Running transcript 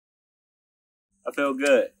I feel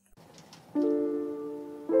good.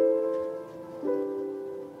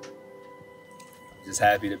 Just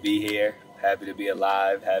happy to be here, happy to be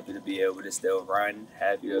alive, happy to be able to still run,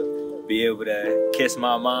 happy to be able to kiss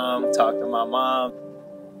my mom, talk to my mom.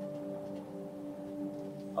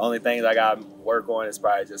 Only things I got to work on is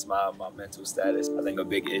probably just my mental status. I think a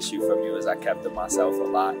big issue for me was I kept to myself a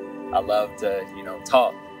lot. I love to,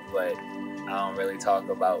 talk, but I don't really talk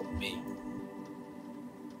about me.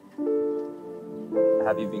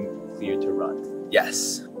 Have you been cleared to run?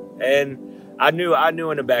 Yes. And I knew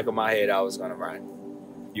in the back of my head I was going to run.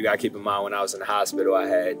 You got to keep in mind, when I was in the hospital, I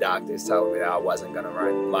had doctors telling me that I wasn't going to run.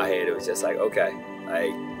 In my head, it was just like, okay,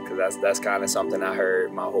 because that's kind of something I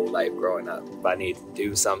heard my whole life growing up. If I need to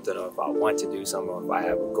do something, or if I want to do something, or if I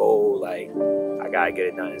have a goal, I got to get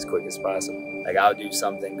it done as quick as possible. I'll do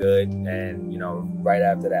something good, and, right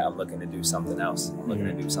after that, I'm looking to do something else. I'm looking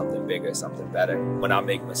to do something bigger, something better. When I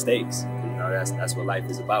make mistakes, that's what life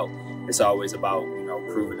is about. It's always about,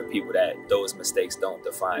 proving to people that those mistakes don't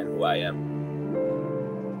define who I am.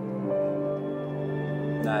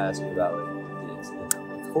 Can I ask you about the incident?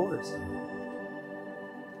 Of course.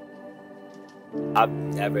 I've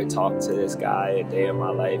never talked to this guy a day in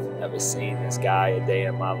my life, never seen this guy a day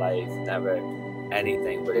in my life, never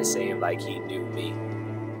anything, but it seemed like he knew me.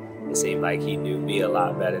 It seemed like he knew me a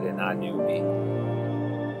lot better than I knew me.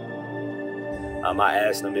 I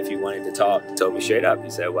asked him if he wanted to talk. He told me straight up. He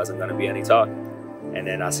said it wasn't going to be any talk. And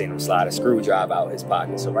then I seen him slide a screwdriver out his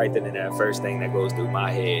pocket. So right then and there, first thing that goes through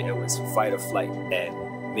my head, it was fight or flight.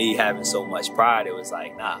 And me having so much pride, it was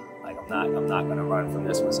like, nah, I'm not gonna run from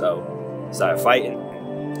this one. So I started fighting.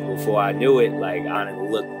 Before I knew it, I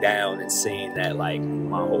looked down and seen that my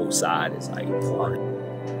whole side is pouring.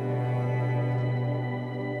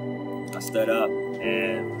 I stood up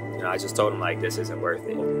and I just told him this isn't worth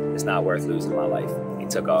it. It's not worth losing my life. He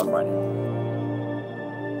took off running.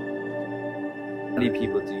 How many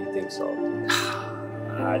people do you think saw it?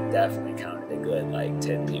 I definitely counted a good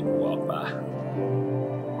 10 people walk by.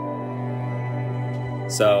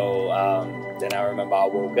 So then I remember I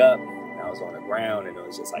woke up and I was on the ground, and it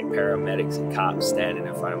was just paramedics and cops standing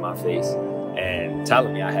in front of my face and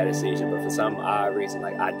telling me I had a seizure, but for some odd reason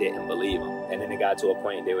I didn't believe them. And then it got to a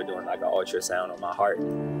point they were doing an ultrasound on my heart.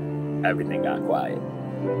 Everything got quiet.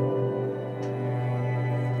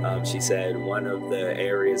 She said one of the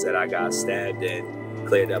areas that I got stabbed in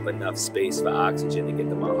cleared up enough space for oxygen to get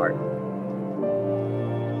to my heart.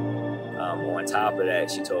 On top of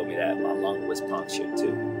that, she told me that my lung was punctured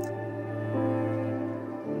too.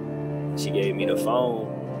 She gave me the phone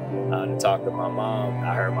to talk to my mom.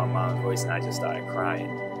 I heard my mom's voice and I just started crying.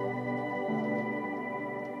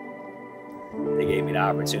 They gave me the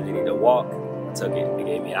opportunity to walk. I took it. They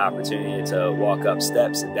gave me the opportunity to walk up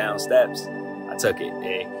steps and down steps. I took it.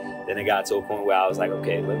 And then it got to a point where I was like,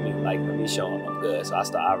 okay, let me show them I'm good. So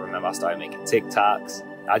I remember I started making TikToks.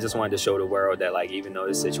 I just wanted to show the world that even though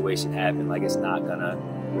this situation happened, it's not gonna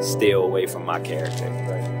steal away from my character.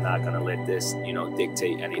 Right? I'm not gonna let this,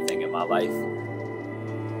 dictate anything in my life.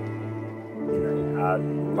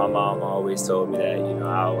 My mom always told me that,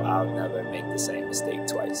 I'll never make the same mistake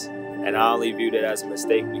twice. And I only viewed it as a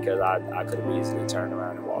mistake because I could have easily turned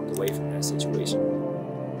around and walked away from that situation.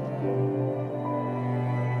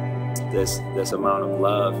 This amount of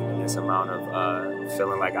love and this amount of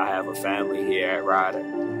feeling like I have a family here at Ryder.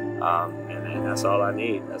 And that's all I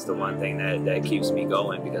need. That's the one thing that keeps me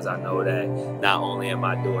going, because I know that not only am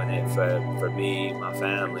I doing it for me, my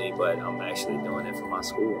family, but I'm actually doing it for my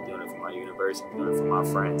school. I'm doing it for my university. I'm doing it for my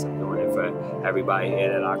friends. I'm doing it for everybody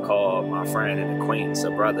here that I call my friend, an acquaintance,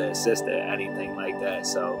 a brother, a sister, anything like that.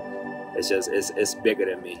 So it's bigger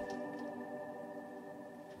than me.